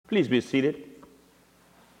Please be seated.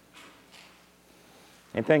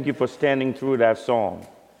 And thank you for standing through that song.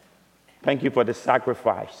 Thank you for the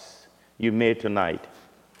sacrifice you made tonight.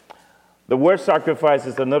 The word sacrifice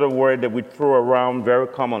is another word that we throw around very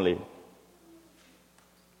commonly.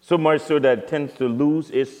 So much so that it tends to lose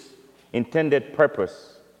its intended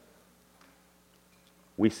purpose.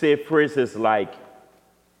 We say phrases like,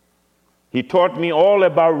 "He taught me all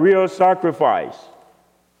about real sacrifice."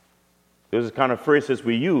 Those are the kind of phrases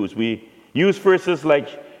we use. We use phrases like,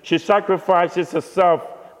 "She sacrifices herself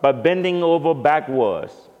by bending over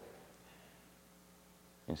backwards."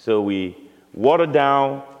 And so we water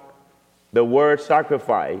down the word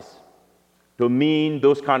sacrifice to mean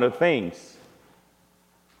those kind of things.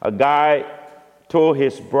 A guy told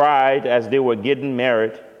his bride as they were getting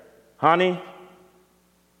married, "Honey,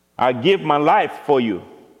 I give my life for you."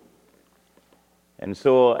 And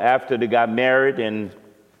so after they got married and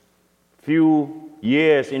few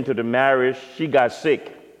years into the marriage, she got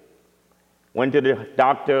sick. Went to the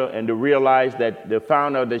doctor and they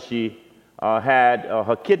found out that she had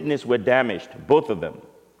her kidneys were damaged, both of them.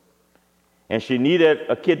 And she needed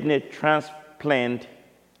a kidney transplant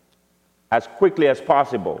as quickly as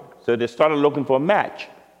possible. So they started looking for a match.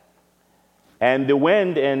 And they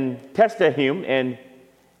went and tested him, and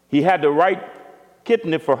he had the right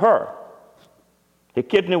kidney for her. The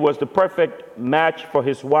kidney was the perfect match for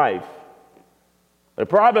his wife. The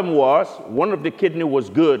problem was, one of the kidney was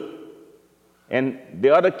good, and the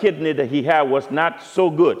other kidney that he had was not so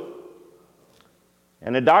good.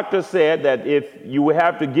 And the doctor said that if you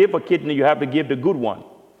have to give a kidney, you have to give the good one.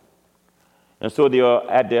 And so they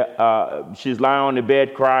are she's lying on the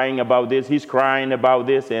bed crying about this. He's crying about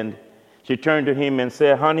this, and she turned to him and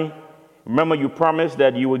said, "Honey, remember you promised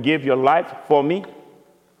that you would give your life for me?"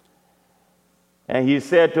 And he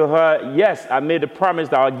said to her, "Yes, I made a promise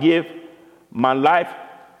that I'll give my life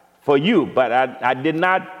for you, but I did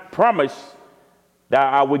not promise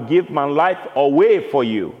that I would give my life away for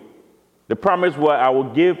you. The promise was I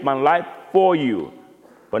would give my life for you,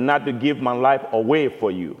 but not to give my life away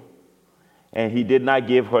for you." And he did not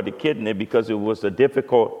give her the kidney because it was a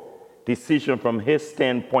difficult decision from his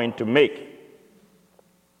standpoint to make.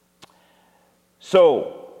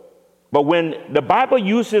 But when the Bible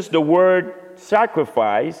uses the word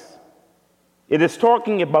sacrifice, it is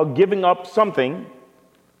talking about giving up something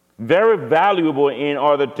very valuable in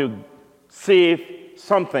order to save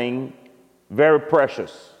something very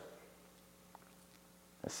precious.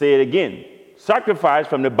 I'll say it again. Sacrifice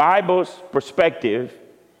from the Bible's perspective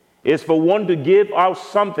is for one to give out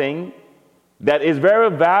something that is very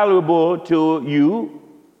valuable to you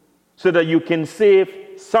so that you can save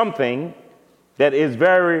something that is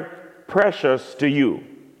very precious to you.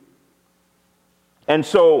 And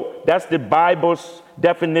so that's the Bible's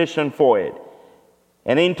definition for it.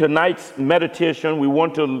 And in tonight's meditation, we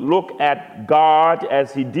want to look at God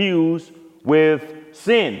as he deals with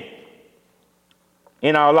sin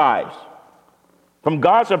in our lives. From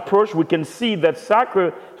God's approach, we can see that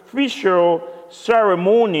sacrificial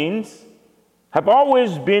ceremonies have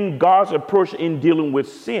always been God's approach in dealing with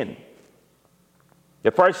sin.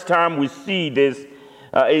 The first time we see this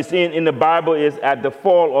is in the Bible is at the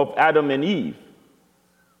fall of Adam and Eve.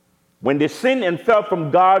 When they sinned and fell from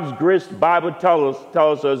God's grace, the Bible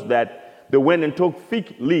tells us that they went and took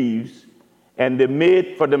fig leaves and they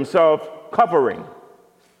made for themselves covering.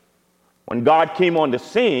 When God came on the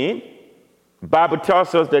scene, the Bible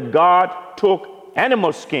tells us that God took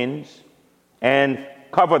animal skins and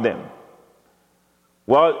covered them.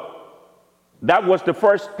 Well, that was the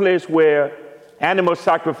first place where animal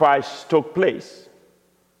sacrifice took place.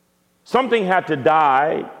 Something had to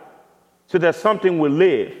die so that something would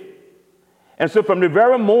live. And so from the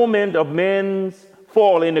very moment of man's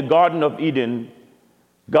fall in the Garden of Eden,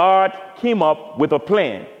 God came up with a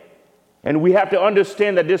plan. And we have to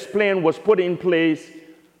understand that this plan was put in place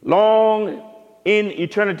long in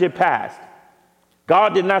eternity past.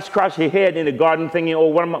 God did not scratch his head in the garden thinking, "Oh,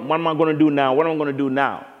 what am I going to do now? What am I going to do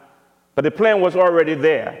now?" But the plan was already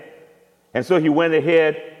there. And so he went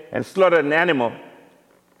ahead and slaughtered an animal,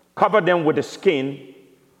 covered them with the skin,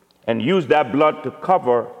 and used that blood to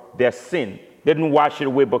cover their sin. Didn't wash it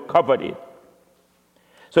away, but covered it.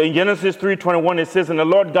 So in Genesis 3:21, it says, "And the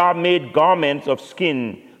Lord God made garments of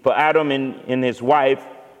skin for Adam and his wife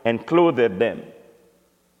and clothed them."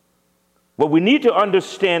 What we need to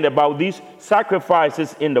understand about these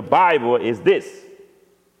sacrifices in the Bible is this: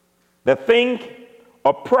 the thing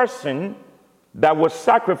or person that was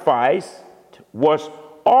sacrificed was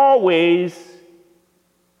always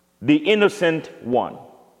the innocent one.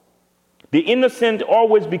 The innocent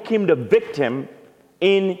always became the victim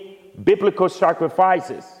in biblical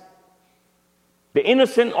sacrifices. The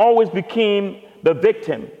innocent always became the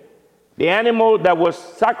victim. The animal that was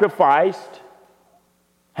sacrificed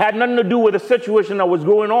had nothing to do with the situation that was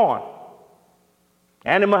going on.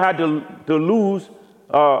 Animal had to lose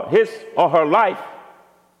his or her life.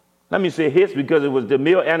 Let me say his because it was the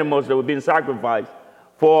male animals that were being sacrificed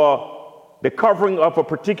for the covering of a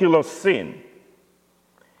particular sin.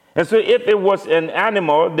 And so if it was an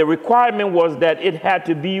animal, the requirement was that it had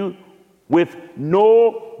to be with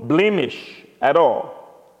no blemish at all.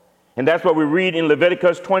 And that's what we read in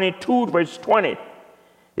Leviticus 22, verse 20.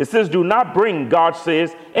 It says, do not bring, God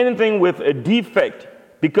says, anything with a defect,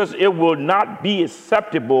 because it will not be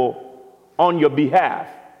acceptable on your behalf.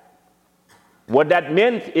 What that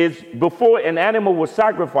meant is before an animal was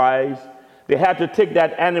sacrificed, they had to take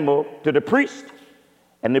that animal to the priest,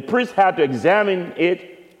 and the priest had to examine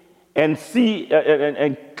it and see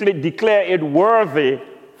and declare it worthy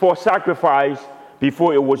for sacrifice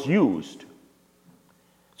before it was used.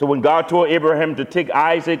 So when God told Abraham to take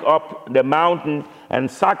Isaac up the mountain and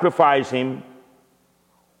sacrifice him,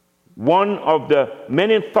 one of the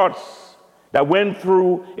many thoughts that went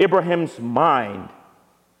through Abraham's mind,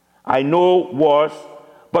 I know, was,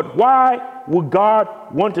 but why would God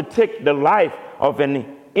want to take the life of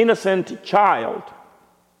an innocent child?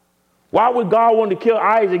 Why would God want to kill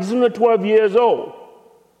Isaac? He's only 12 years old.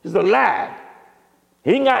 He's a lad.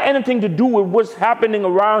 He ain't got anything to do with what's happening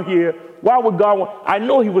around here. Why would God want? I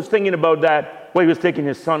know he was thinking about that when he was taking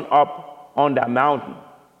his son up on that mountain.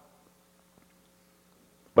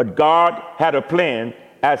 But God had a plan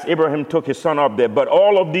as Abraham took his son up there. But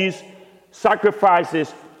all of these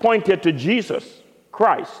sacrifices pointed to Jesus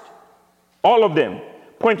Christ. All of them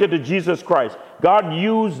pointed to Jesus Christ. God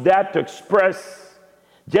used that to express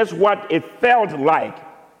just what it felt like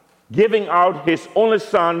giving out his only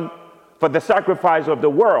son for the sacrifice of the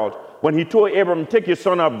world. When he told Abraham, take your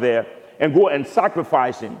son up there and go and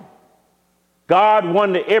sacrifice him. God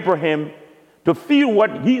wanted Abraham to feel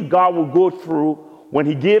what God would go through when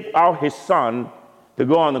he gave out his son to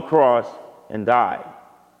go on the cross and die.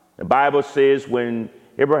 The Bible says when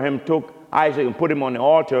Abraham took Isaac and put him on the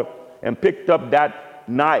altar and picked up that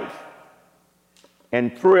knife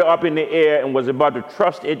and threw it up in the air and was about to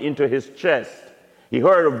thrust it into his chest, he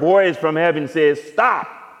heard a voice from heaven say, stop.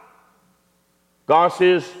 God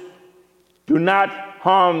says, do not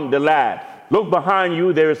harm the lad. Look behind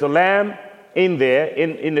you, there is a lamb in there,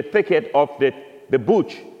 in the thicket of the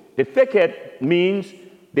bush. The thicket means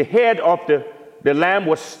the head of the lamb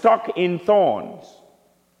was stuck in thorns.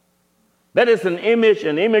 That is an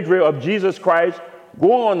imagery of Jesus Christ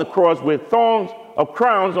going on the cross with thorns of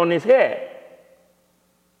crowns on his head.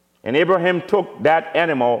 And Abraham took that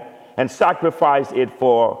animal and sacrificed it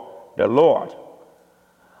for the Lord.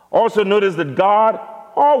 Also notice that God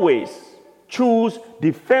always choose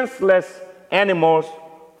defenseless animals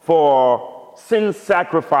for sin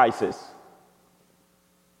sacrifices.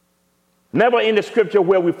 Never in the scripture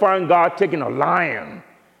where we find God taking a lion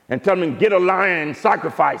and telling him, get a lion and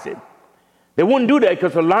sacrifice it. They wouldn't do that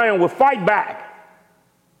because the lion would fight back.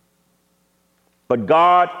 But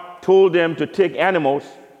God told them to take animals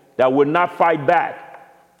that would not fight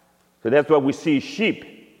back. So that's why we see sheep,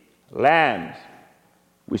 lambs.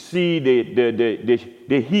 We see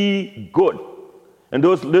the he-goat. And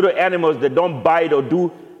those little animals that don't bite or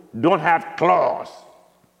don't have claws.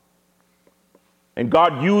 And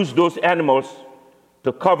God used those animals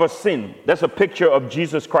to cover sin. That's a picture of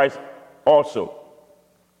Jesus Christ also.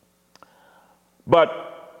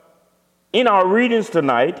 But in our readings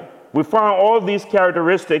tonight, we found all these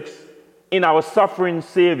characteristics in our suffering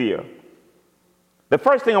Savior. The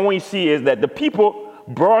first thing I want you to see is that the people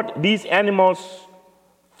brought these animals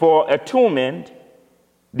for atonement.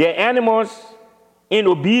 Their animals, in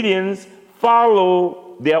obedience,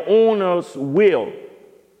 follow their owner's will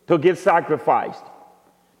to get sacrificed.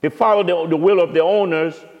 They followed the will of their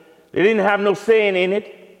owners. They didn't have no saying in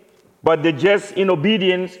it, but they just, in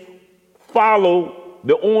obedience, follow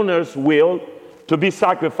the owner's will to be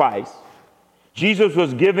sacrificed. Jesus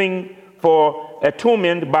was giving for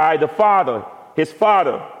atonement by the Father, his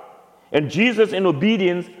Father. And Jesus, in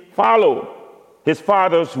obedience, followed his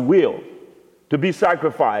Father's will to be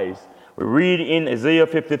sacrificed. We read in Isaiah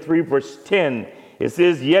 53, verse 10, it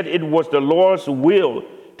says, yet it was the Lord's will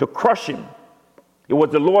to crush him. It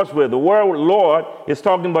was the Lord's will. The word Lord is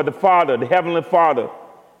talking about the Father, the Heavenly Father.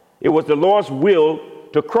 It was the Lord's will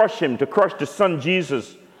to crush him, to crush the Son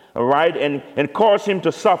Jesus, all right, and cause him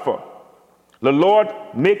to suffer. The Lord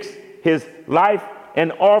makes his life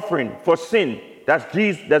an offering for sin. That's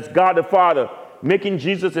Jesus, that's God the Father, making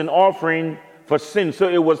Jesus an offering for sin. So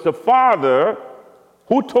it was the Father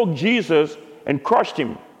who took Jesus and crushed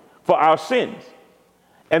him for our sins.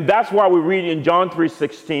 And that's why we read in John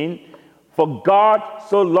 3:16, for God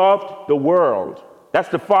so loved the world, that's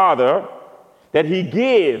the Father, that he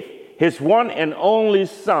gave his one and only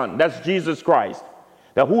Son, that's Jesus Christ,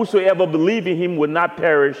 that whosoever believe in him would not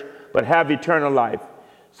perish, but have eternal life.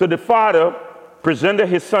 So the Father presented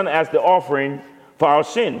his Son as the offering for our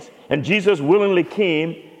sins. And Jesus willingly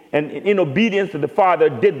came and in obedience to the Father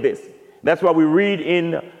did this. That's why we read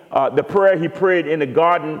in the prayer he prayed in the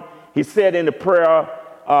garden. He said in the prayer,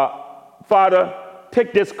 Father,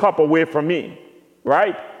 take this cup away from me,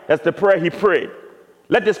 right? That's the prayer he prayed.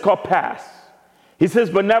 Let this cup pass. He says,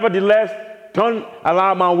 but nevertheless, don't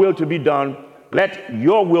allow my will to be done. Let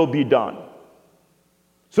your will be done.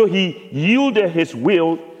 So he yielded his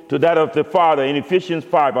will to that of the Father. In Ephesians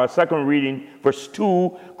 5, our second reading, verse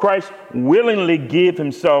 2, Christ willingly gave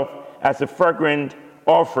himself as a fragrant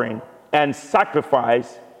offering and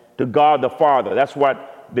sacrifice to God the Father. That's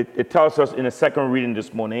what it tells us in the second reading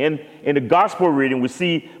this morning. And in the gospel reading, we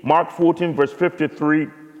see Mark 14, verse 53.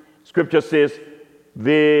 Scripture says,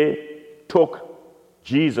 they took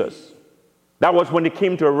Jesus. That was when they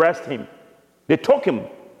came to arrest him. They took him.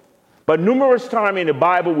 But numerous times in the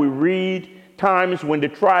Bible, we read times when they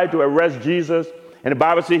tried to arrest Jesus, and the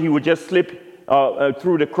Bible says he would just slip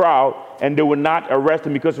through the crowd, and they would not arrest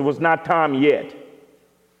him because it was not time yet.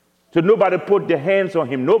 So nobody put their hands on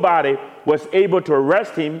him. Nobody was able to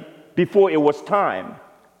arrest him before it was time.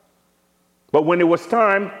 But when it was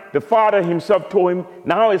time, the Father himself told him,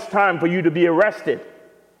 now it's time for you to be arrested.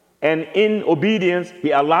 And in obedience,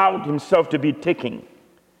 he allowed himself to be taken.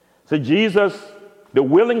 So Jesus, the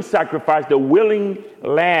willing sacrifice, the willing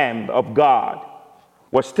Lamb of God,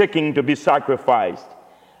 was taken to be sacrificed.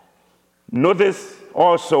 Notice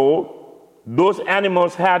also, those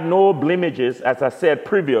animals had no blemishes, as I said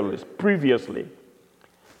previously.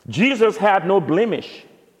 Jesus had no blemish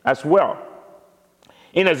as well.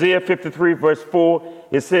 In Isaiah 53, verse 4,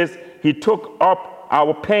 it says, he took up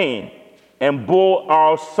our pain and bore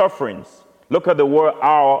our sufferings. Look at the word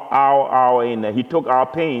our in there. He took our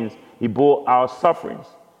pains, he bore our sufferings.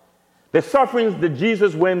 The sufferings that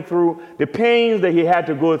Jesus went through, the pains that he had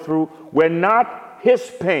to go through, were not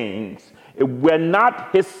his pains, were not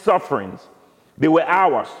his sufferings. They were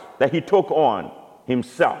ours that he took on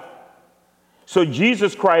himself. So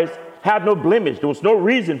Jesus Christ had no blemish. There was no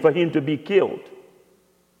reason for him to be killed.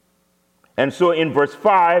 And so in verse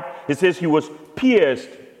 5, it says he was pierced.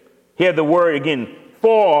 Hear the word again,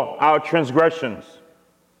 for our transgressions.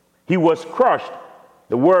 He was crushed.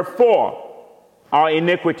 The word for our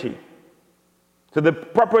iniquity. So the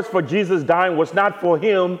purpose for Jesus dying was not for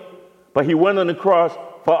him, but he went on the cross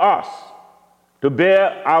for us to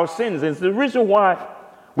bear our sins. And it's the reason why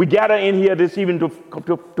we gather in here this evening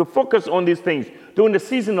to focus on these things during the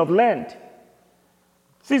season of Lent.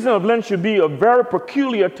 Season of Lent should be a very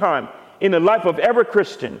peculiar time in the life of every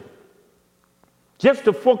Christian, just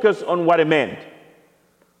to focus on what it meant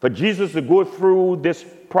for Jesus to go through this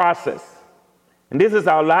process. And this is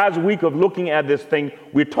our last week of looking at this thing.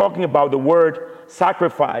 We're talking about the word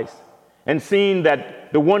sacrifice and seeing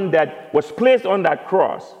that the one that was placed on that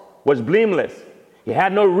cross was blameless. He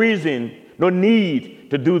had no reason, no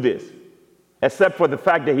need to do this, except for the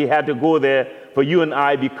fact that he had to go there for you and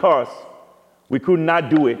I because we could not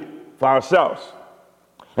do it for ourselves.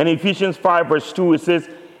 And in Ephesians 5, verse 2, it says,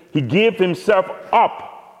 he gave himself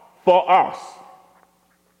up for us.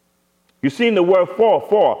 You see in the word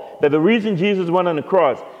for, that the reason Jesus went on the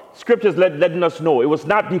cross, scriptures letting us know it was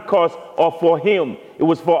not because or for him, it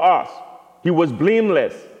was for us. He was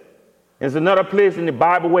blameless. There's another place in the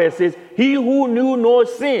Bible where it says, he who knew no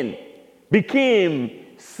sin became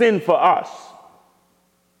sin for us,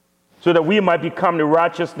 so that we might become the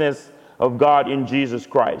righteousness of God in Jesus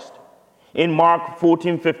Christ. In Mark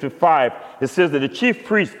 14:55, it says that the chief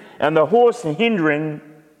priest and the whole Sanhedrin,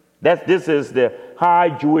 this is the high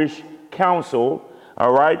Jewish council,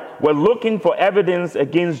 all right, were looking for evidence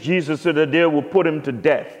against Jesus so that they would put him to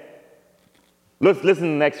death. Let's listen to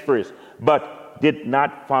the next verse. But did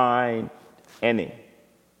not find any.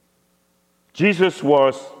 Jesus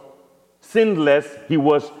was sinless, he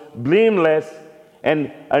was blameless,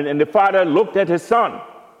 and the Father looked at his Son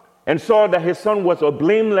and saw that his Son was a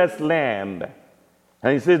blameless lamb.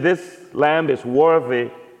 And he said, this lamb is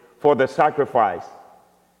worthy for the sacrifice,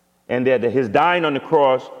 and that his dying on the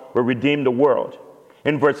cross will redeem the world.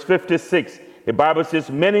 In verse 56, the Bible says,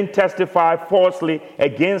 many testified falsely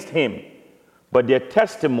against him, but their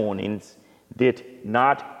testimonies did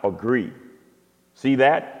not agree. See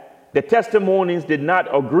that? The testimonies did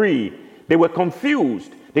not agree. They were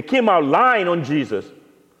confused. They came out lying on Jesus.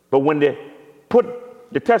 But when they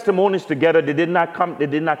put the testimonies together, they did not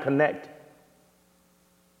connect.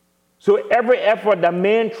 So every effort that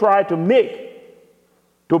man tried to make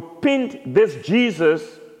to paint this Jesus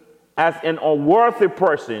as an unworthy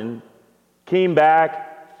person came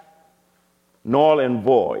back null and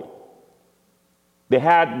void. They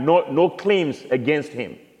had no claims against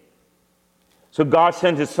him. So God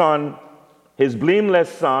sent his son, his blameless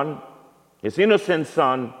son, his innocent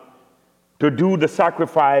son, to do the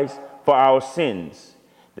sacrifice for our sins.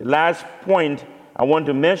 The last point I want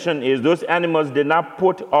to mention is those animals did not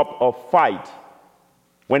put up a fight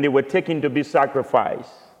when they were taken to be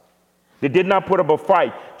sacrificed. They did not put up a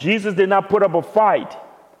fight. Jesus did not put up a fight.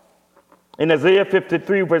 In Isaiah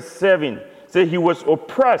 53 verse 7, it says he was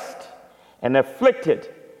oppressed and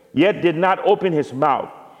afflicted, yet did not open his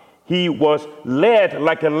mouth. He was led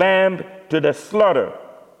like a lamb to the slaughter,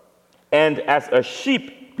 and as a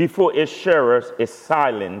sheep before its shearers is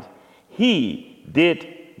silent, he did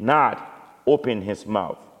not open his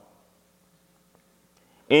mouth.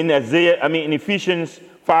 In Ephesians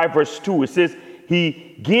 5 verse 2, it says,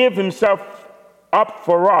 he gave himself up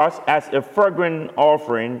for us as a fragrant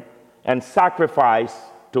offering and sacrifice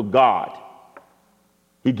to God.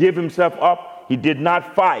 He gave himself up. He did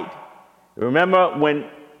not fight. Remember when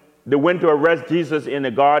they went to arrest Jesus in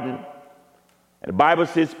the garden? And the Bible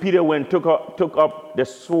says Peter went took up the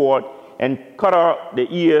sword and cut out the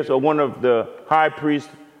ears of one of the high priest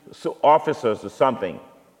officers or something.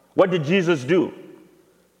 What did Jesus do?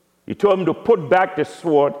 He told him to put back the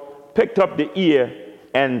sword, picked up the ear,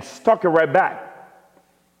 and stuck it right back.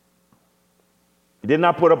 He did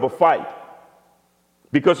not put up a fight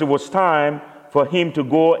because it was time for him to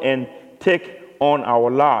go and take on our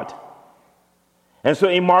lot. And so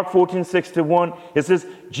in Mark 14:61, it says,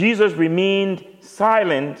 Jesus remained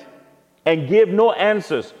silent and gave no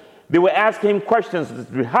answers. They were asking him questions.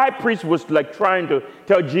 The high priest was like trying to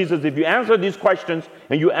tell Jesus, if you answer these questions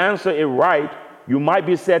and you answer it right, you might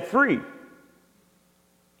be set free.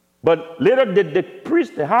 But little did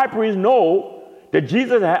the high priest know that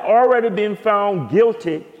Jesus had already been found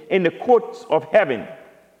guilty in the courts of heaven.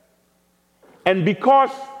 And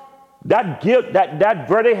because that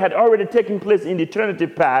verdict had already taken place in eternity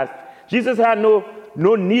past, Jesus had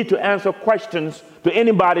no need to answer questions to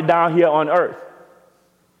anybody down here on earth.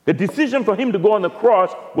 The decision for him to go on the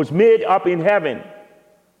cross was made up in heaven.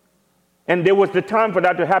 And there was the time for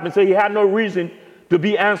that to happen, so he had no reason to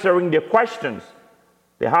be answering their questions.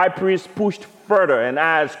 The high priest pushed further and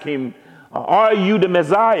asked him, are you the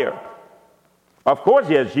Messiah? Of course,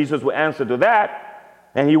 yes, Jesus would answer to that.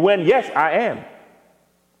 And he went, yes, I am.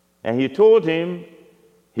 And he told him,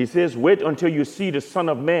 he says, wait until you see the Son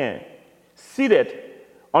of Man seated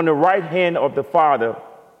on the right hand of the Father,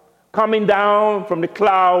 coming down from the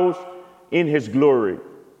clouds in his glory.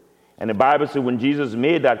 And the Bible says when Jesus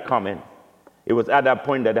made that comment, it was at that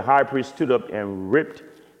point that the high priest stood up and ripped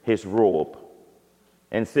his robe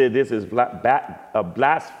and said, this is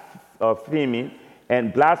blasphemy,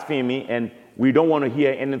 and we don't want to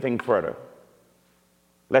hear anything further.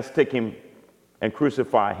 Let's take him and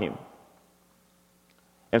crucify him.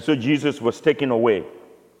 And so Jesus was taken away.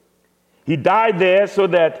 He died there so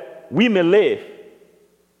that we may live.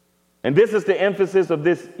 And this is the emphasis of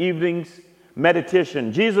this evening's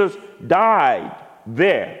meditation. Jesus died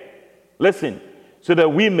there, listen, so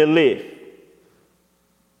that we may live.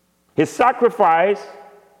 His sacrifice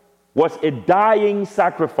was a dying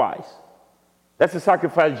sacrifice. That's the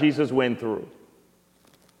sacrifice Jesus went through.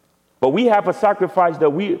 But we have a sacrifice that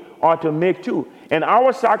we ought to make too. And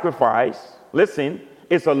our sacrifice, listen,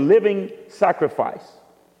 is a living sacrifice.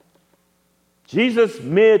 Jesus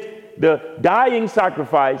made the dying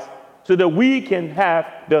sacrifice so that we can have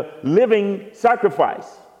the living sacrifice.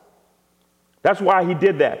 That's why he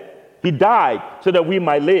did that. He died so that we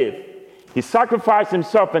might live. He sacrificed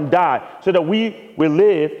himself and died so that we will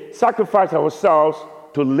live, sacrifice ourselves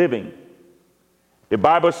to living. The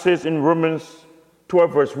Bible says in Romans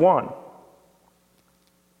 12 verse 1,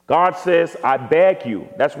 God says, I beg you.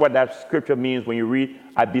 That's what that scripture means when you read,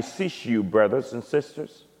 I beseech you, brothers and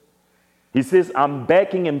sisters. He says, I'm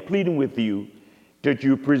begging and pleading with you that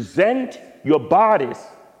you present your bodies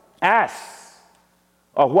as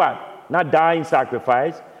a what? Not dying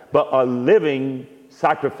sacrifice, but a living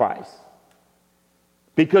sacrifice.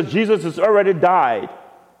 Because Jesus has already died.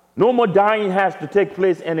 No more dying has to take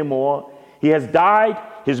place anymore. He has died.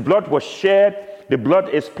 His blood was shed. The blood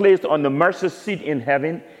is placed on the mercy seat in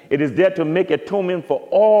heaven. It is there to make atonement for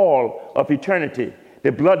all of eternity.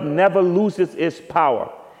 The blood never loses its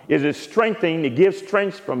power. It is strengthening. It gives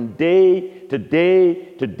strength from day to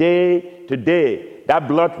day to day to day. That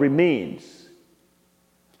blood remains.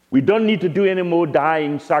 We don't need to do any more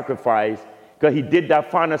dying sacrifice. because he did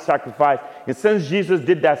that final sacrifice. And since Jesus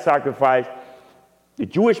did that sacrifice, the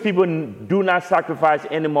Jewish people do not sacrifice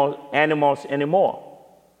animals anymore.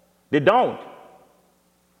 They don't.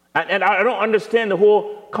 And I don't understand the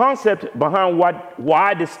whole concept behind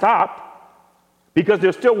why they stopped, because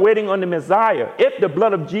they're still waiting on the Messiah. If the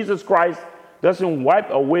blood of Jesus Christ doesn't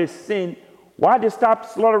wipe away sin, why they stop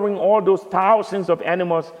slaughtering all those thousands of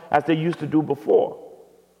animals as they used to do before?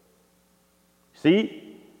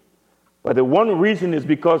 See? But the one reason is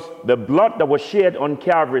because the blood that was shed on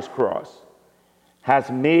Calvary's cross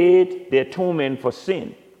has made the atonement for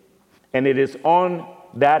sin. And it is on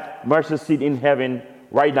that mercy seat in heaven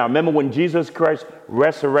right now. Remember when Jesus Christ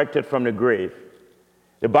resurrected from the grave,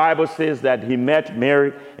 the Bible says that he met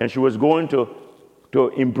Mary and she was going to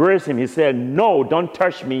embrace him. He said, "No, don't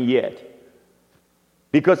touch me yet,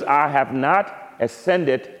 because I have not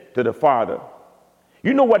ascended to the Father."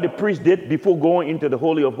 You know what the priest did before going into the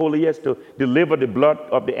Holy of Holies to deliver the blood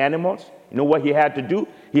of the animals? You know what he had to do?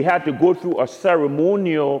 He had to go through a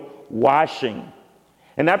ceremonial washing.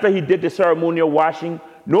 And after he did the ceremonial washing,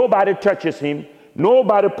 nobody touches him.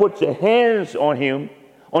 Nobody puts their hands on him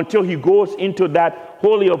until he goes into that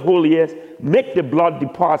Holy of Holies, make the blood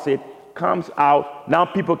deposit, comes out. Now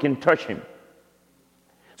people can touch him.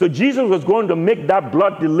 So Jesus was going to make that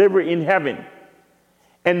blood delivery in heaven.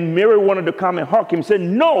 And Mary wanted to come and hug him, said,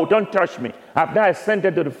 "No, don't touch me. I've not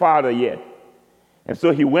ascended to the Father yet." And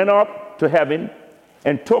so he went up to heaven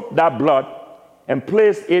and took that blood and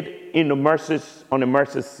placed it on the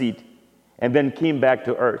mercy seat, and then came back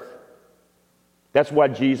to earth. That's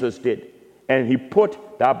what Jesus did. And he put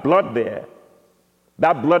that blood there.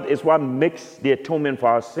 That blood is what makes the atonement for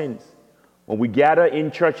our sins. When we gather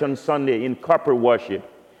in church on Sunday in corporate worship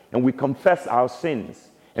and we confess our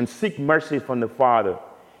sins and seek mercy from the Father,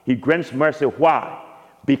 he grants mercy. Why?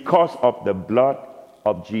 Because of the blood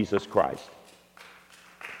of Jesus Christ.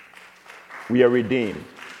 We are redeemed.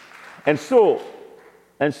 And so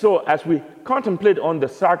as we contemplate on the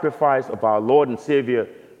sacrifice of our Lord and Savior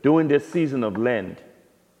during this season of Lent,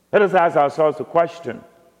 let us ask ourselves the question,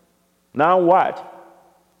 now what?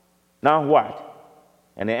 Now what?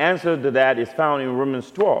 And the answer to that is found in Romans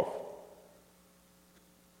 12.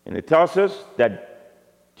 And it tells us that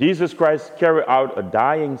Jesus Christ carried out a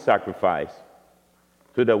dying sacrifice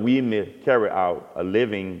so that we may carry out a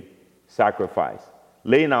living sacrifice,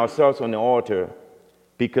 laying ourselves on the altar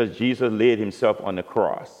because Jesus laid himself on the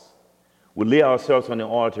cross. We lay ourselves on the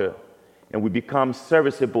altar and we become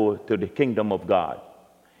serviceable to the kingdom of God.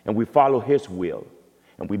 And we follow his will.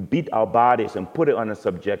 And we beat our bodies and put it under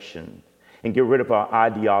subjection and get rid of our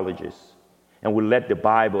ideologies. And we let the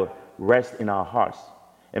Bible rest in our hearts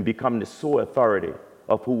and become the sole authority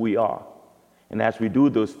of who we are. And as we do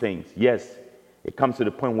those things, yes, it comes to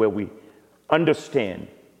the point where we understand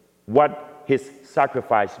what his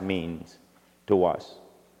sacrifice means to us.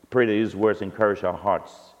 I pray that these words encourage our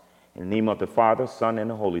hearts. In the name of the Father, Son, and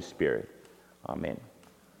the Holy Spirit. Amen.